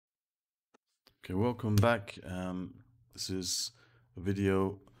Okay, welcome back. This is a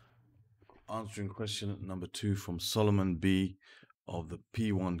video answering question number 2 from Solomon B of the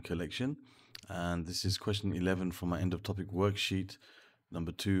P1 collection. And this is question 11 from my end of topic worksheet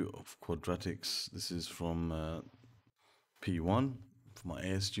number 2 of quadratics. This is from P1 for my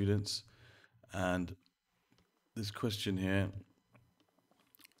AS students. And this question here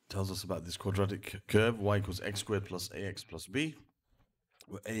tells us about this quadratic curve, y equals x squared plus ax plus b,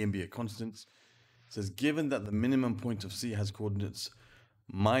 where a and b are constants. It says, given that the minimum point of C has coordinates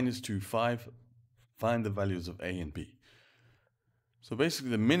 -2, 5, find the values of A and B. So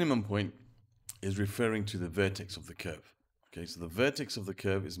basically the minimum point is referring to the vertex of the curve. Okay, so the vertex of the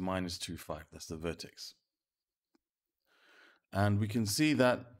curve is -2, 5. That's the vertex. And we can see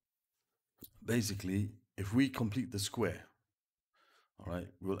that basically if we complete the square, all right,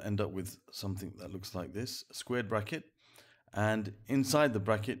 we'll end up with something that looks like this, a squared bracket. And inside the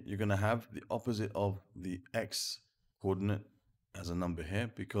bracket, you're going to have the opposite of the x coordinate as a number here,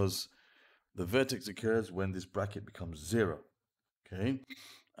 because the vertex occurs when this bracket becomes 0. Okay,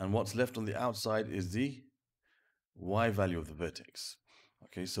 and what's left on the outside is the y value of the vertex.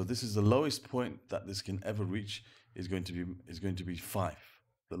 Okay, so this is the lowest point that this can ever reach is going to be 5.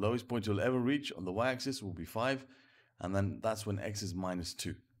 The lowest point you'll ever reach on the y-axis will be 5, and then that's when x is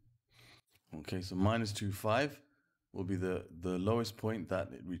 -2. Okay, so -2, 5 will be the lowest point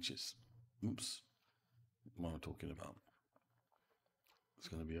that it reaches. Oops, what am I talking about? It's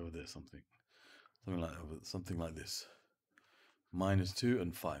going to be over there, something like this. -2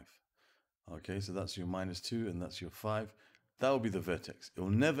 and 5. Okay, so that's your -2 and that's your 5. That will be the vertex. It will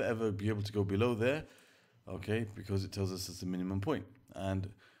never ever be able to go below there, okay, because it tells us it's the minimum point.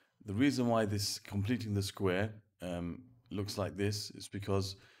 And the reason why this completing the square looks like this is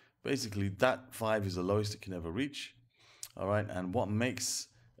because basically that 5 is the lowest it can ever reach. All right, and what makes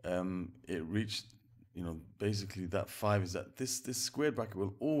it reach, basically that 5 is that this squared bracket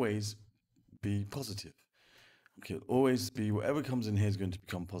will always be positive. Okay, it'll always be, whatever comes in here is going to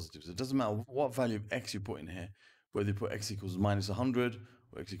become positive. So it doesn't matter what value of x you put in here, whether you put x equals -100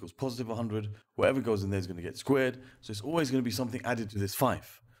 or x equals +100, whatever goes in there is going to get squared. So it's always going to be something added to this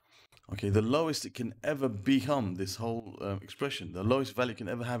 5. Okay, the lowest it can ever become, this whole expression, the lowest value it can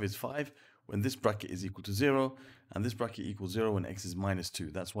ever have is 5 when this bracket is equal to 0, and this bracket equals 0 when x is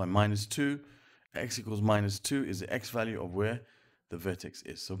 -2. That's why -2, x equals -2 is the x value of where the vertex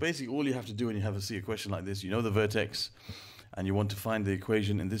is. So basically all you have to do when you see a question like this, you know the vertex, and you want to find the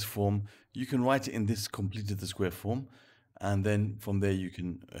equation in this form, you can write it in this completed the square form, and then from there you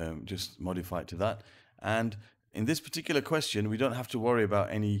can just modify it to that. And in this particular question, we don't have to worry about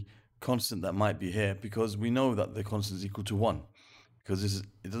any constant that might be here, because we know that the constant is equal to 1, because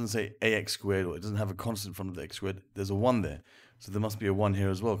it doesn't say ax squared, or it doesn't have a constant in front of the x squared. There's a 1 there, so there must be a 1 here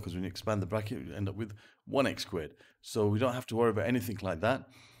as well, because when you expand the bracket you end up with 1x squared. So we don't have to worry about anything like that,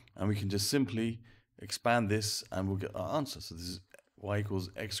 and we can just simply expand this and we'll get our answer. So this is y equals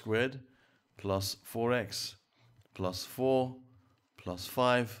x squared plus 4x plus 4 plus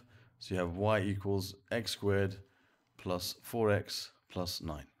 5. So you have y equals x squared plus 4x plus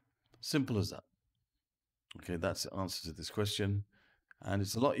 9. Simple as that. Okay, that's the answer to this question. And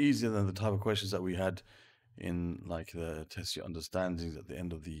it's a lot easier than the type of questions that we had in like the test your understandings at the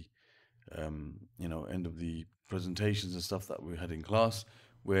end of the end of the presentations and stuff that we had in class,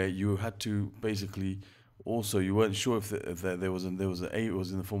 where you had to basically also, you weren't sure if there was it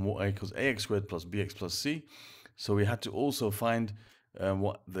was in the form of a equals ax squared plus bx plus c. So we had to also find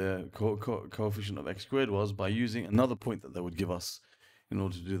what the coefficient of x squared was by using another point that they would give us in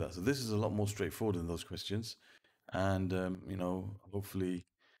order to do that. So this is a lot more straightforward than those questions, and hopefully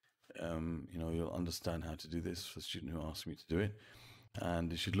you'll understand how to do this for the student who asked me to do it.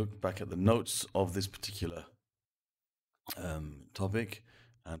 And you should look back at the notes of this particular topic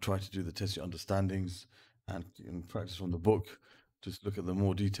and try to do the test your understandings and practice from the book. Just look at the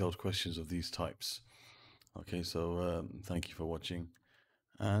more detailed questions of these types. Okay, so thank you for watching,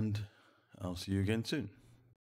 and I'll see you again soon.